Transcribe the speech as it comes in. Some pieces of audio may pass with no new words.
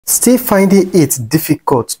Still finding it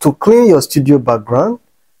difficult to clean your studio background?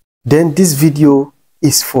 Then this video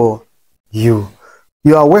is for you.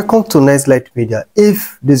 You are welcome to Nice Light Media.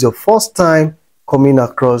 If this is your first time coming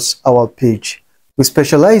across our page, we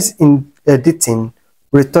specialize in editing,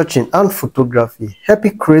 retouching, and photography,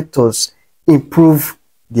 helping creators improve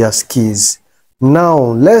their skills. Now,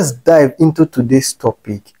 let's dive into today's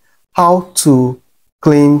topic: how to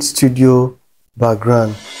clean studio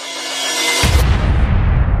background.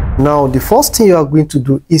 Now, the first thing you are going to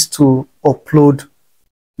do is to upload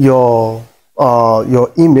your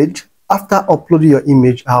image. After uploading your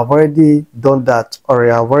image, I have already done that,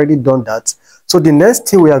 So the next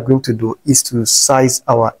thing we are going to do is to size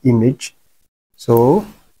our image. So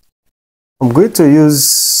I'm going to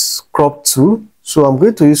use crop tool. So I'm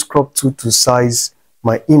going to use crop tool to size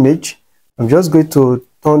my image. I'm just going to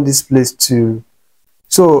turn this place to,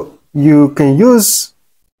 so you can use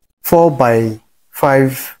 4 by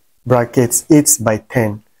 5 brackets, 8 by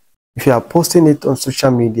 10 if you are posting it on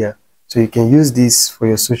social media. So you can use this for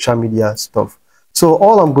your social media stuff. So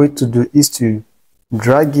all I'm going to do is to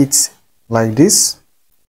drag it like this.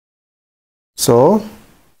 So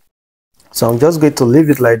I'm just going to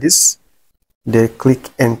leave it like this. Then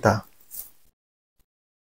click enter.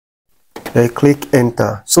 Then click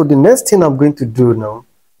enter. So the next thing I'm going to do now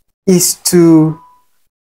is to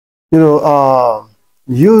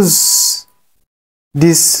use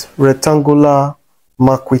this rectangular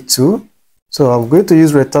marquee tool. So I'm going to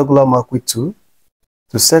use rectangular marquee tool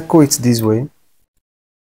to circle it this way.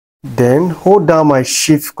 Then hold down my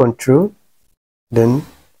shift control, then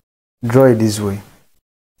draw it this way.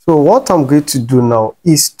 So what I'm going to do now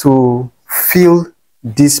is to fill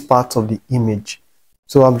this part of the image.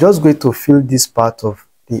 So I'm just going to fill this part of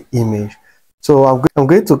the image. So I'm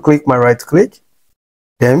going to click my right click,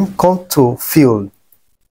 then come to fill.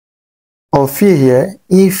 On fill here,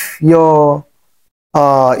 if your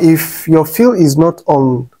fill is not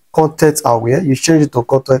on content aware, you change it to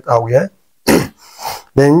content aware.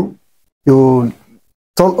 Then you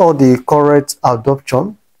turn on the correct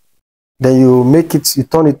adoption. Then you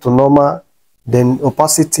turn it to normal. Then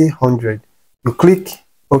opacity 100. You click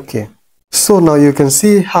OK. So now you can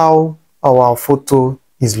see how our photo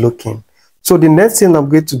is looking. So the next thing I'm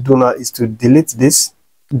going to do now is to delete this.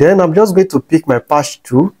 Then I'm just going to pick my patch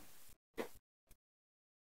tool.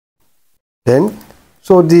 Then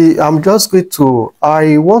I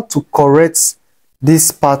want to correct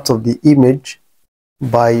this part of the image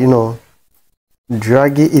by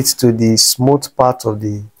dragging it to the smooth part of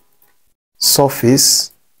the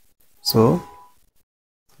surface. So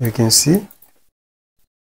you can see.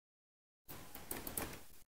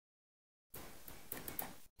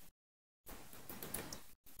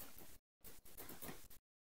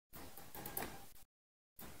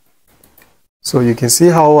 So you can see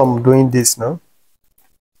how I'm doing this now.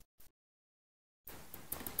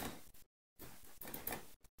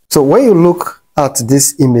 So when you look at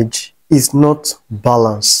this image, it's not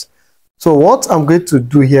balanced. So what I'm going to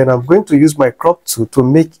do here, I'm going to use my crop tool to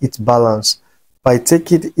make it balanced by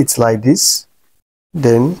taking it like this,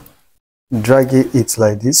 then dragging it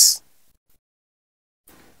like this,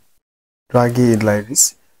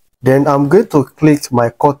 Then I'm going to click my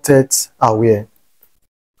content aware.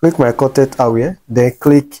 Click my content aware, then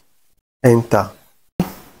click enter.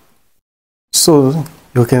 So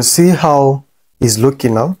you can see how it's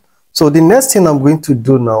looking now. So the next thing I'm going to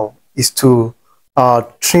do now is to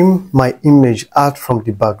trim my image out from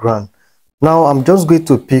the background. Now I'm just going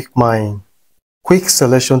to pick my quick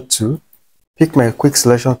selection tool,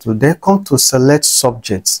 then come to select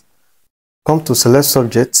subjects.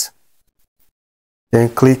 Then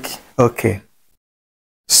click OK.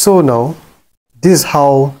 So now this is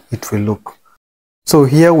how it will look. So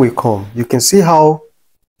here we come. You can see how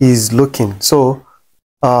it's looking. So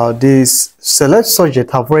this select subject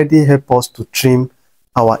have already helped us to trim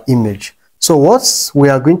our image. So what we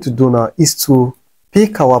are going to do now is to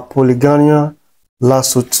pick our polygonal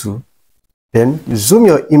lasso tool, then zoom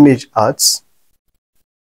your image out,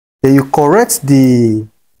 then you correct the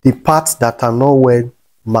parts that are not well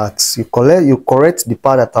marked. You correct the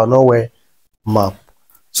part that are not well mapped.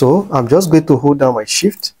 So I'm just going to hold down my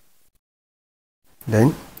shift,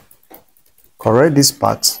 then correct this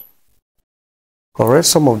part. Correct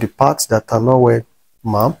some of the parts that are not well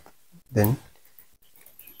mapped. Then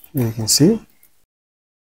you can see.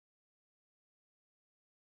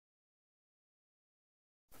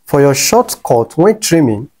 For your shortcut when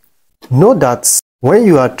trimming, know that when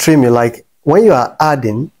you are trimming, like when you are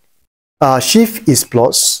adding, shift is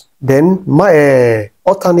plus, then my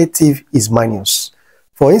alternative is minus.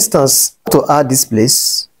 For instance, to add this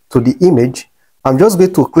place to the image, I'm just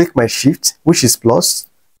going to click my shift, which is plus,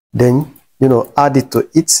 then add it to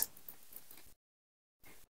it.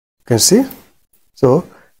 You can see. So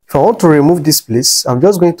if I want to remove this place, I'm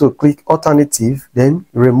just going to click alternative, then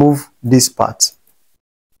remove this part.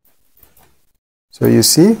 So you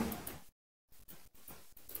see,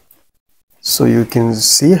 so you can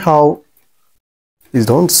see how it's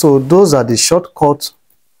done. So those are the shortcuts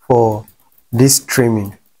for this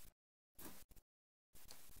trimming.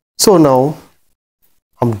 So now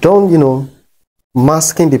I'm done,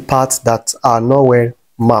 masking the parts that are not well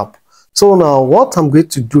mapped. So now what I'm going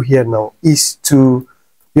to do here now is to,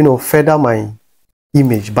 feather my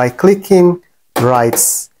image by clicking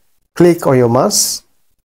right click on your mouse.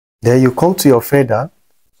 Then you come to your feather.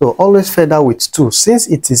 So always feather with 2. Since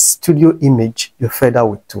it is studio image, you feather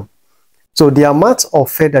with 2. So the amount of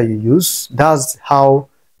feather you use, that's how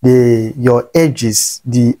your edges,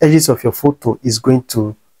 the edges of your photo is going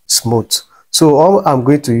to smooth. So all I'm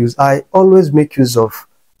going to use, I always make use of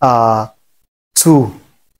two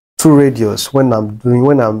radius when I'm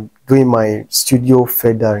doing my studio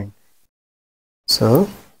feathering. So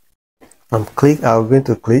I'm going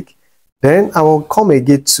to click. Then I will come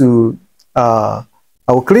again to I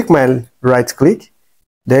will click my right click,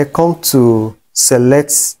 then come to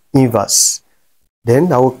select inverse.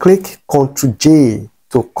 Then I will click Ctrl J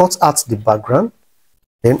to cut out the background.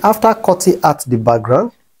 Then after cutting out the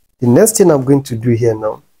background, the next thing I'm going to do here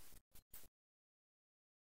now,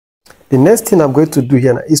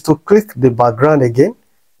 is to click the background again,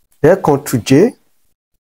 then Ctrl J.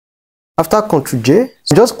 After Ctrl J,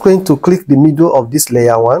 I'm just going to click the middle of this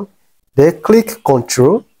layer 1, then click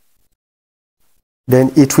Ctrl,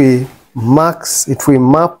 then it will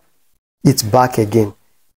map it back again.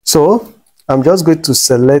 So I'm just going to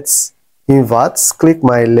select inverse, click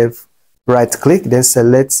my right click, then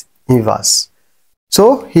select inverse.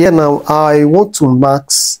 So here now I want to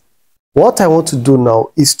mask. What I want to do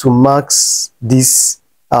now is to mask this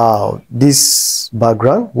this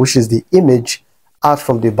background, which is the image out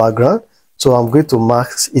from the background. So I'm going to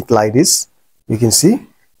mask it like this. You can see.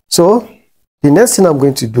 So the next thing I'm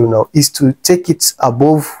going to do now is to take it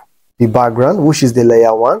above the background, which is the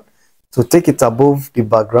layer 1. So take it above the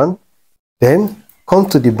background, then come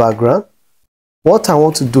to the background. What I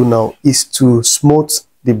want to do now is to smooth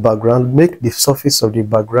the background, make the surface of the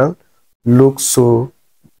background look so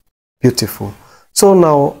beautiful. So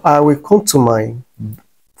now I will come to my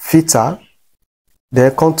filter,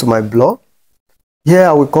 then come to my blur. Here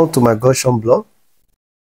I will come to my Gaussian blur.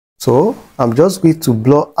 So I'm just going to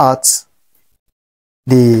blur out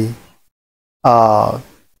the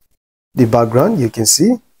background. You can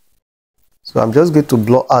see. So I'm just going to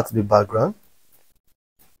blur out the background.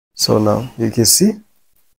 So now you can see.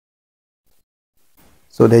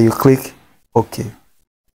 So then you click OK.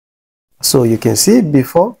 So you can see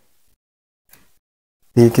before.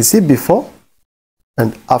 You can see before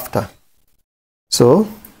and after. So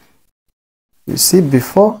you see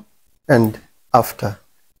before and after.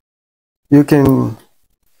 You can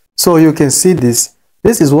see this.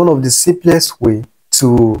 This is one of the simplest way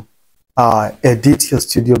to edit your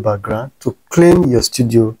studio background, to clean your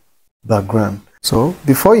studio background. So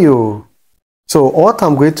what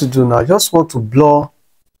I'm going to do now, I just want to blur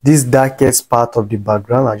this darkest part of the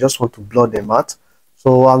background. I just want to blur them out.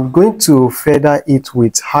 So I'm going to feather it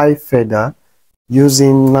with high feather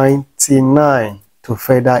using 99 to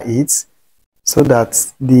feather it, so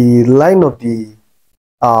that the line of the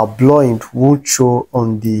blurring won't show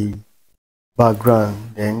on the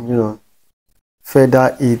background. Then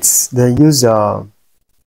feather it, then use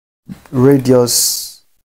radius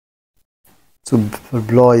to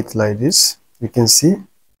blur it like this. You can see.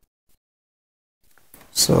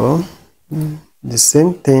 So the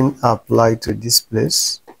same thing apply to this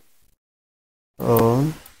place.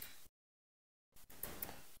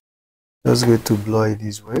 Just going to blur it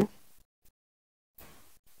this way.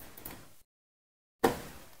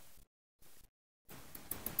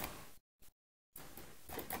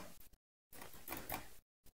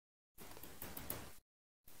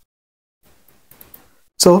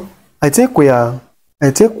 So I think we are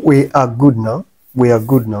good now. We are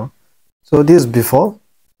good now. So this is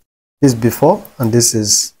before, and this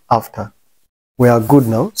is after. We are good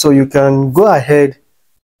now. So you can go ahead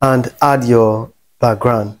and add your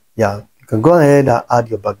background. Yeah, you can go ahead and add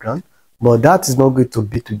your background, but that is not going to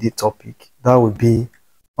be today's topic. That will be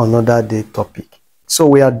another day topic. So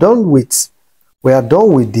we are done with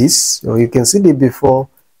this. So you can see the before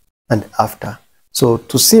and after. So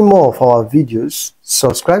to see more of our videos,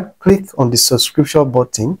 subscribe, click on the subscription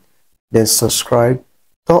button, then subscribe,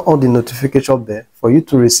 turn on the notification bell for you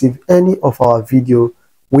to receive any of our video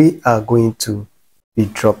we are going to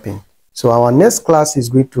be dropping. So our next class is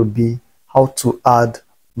going to be how to add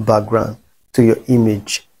background to your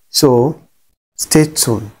image. So stay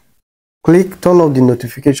tuned. Click turn off the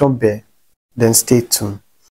notification bell, then stay tuned.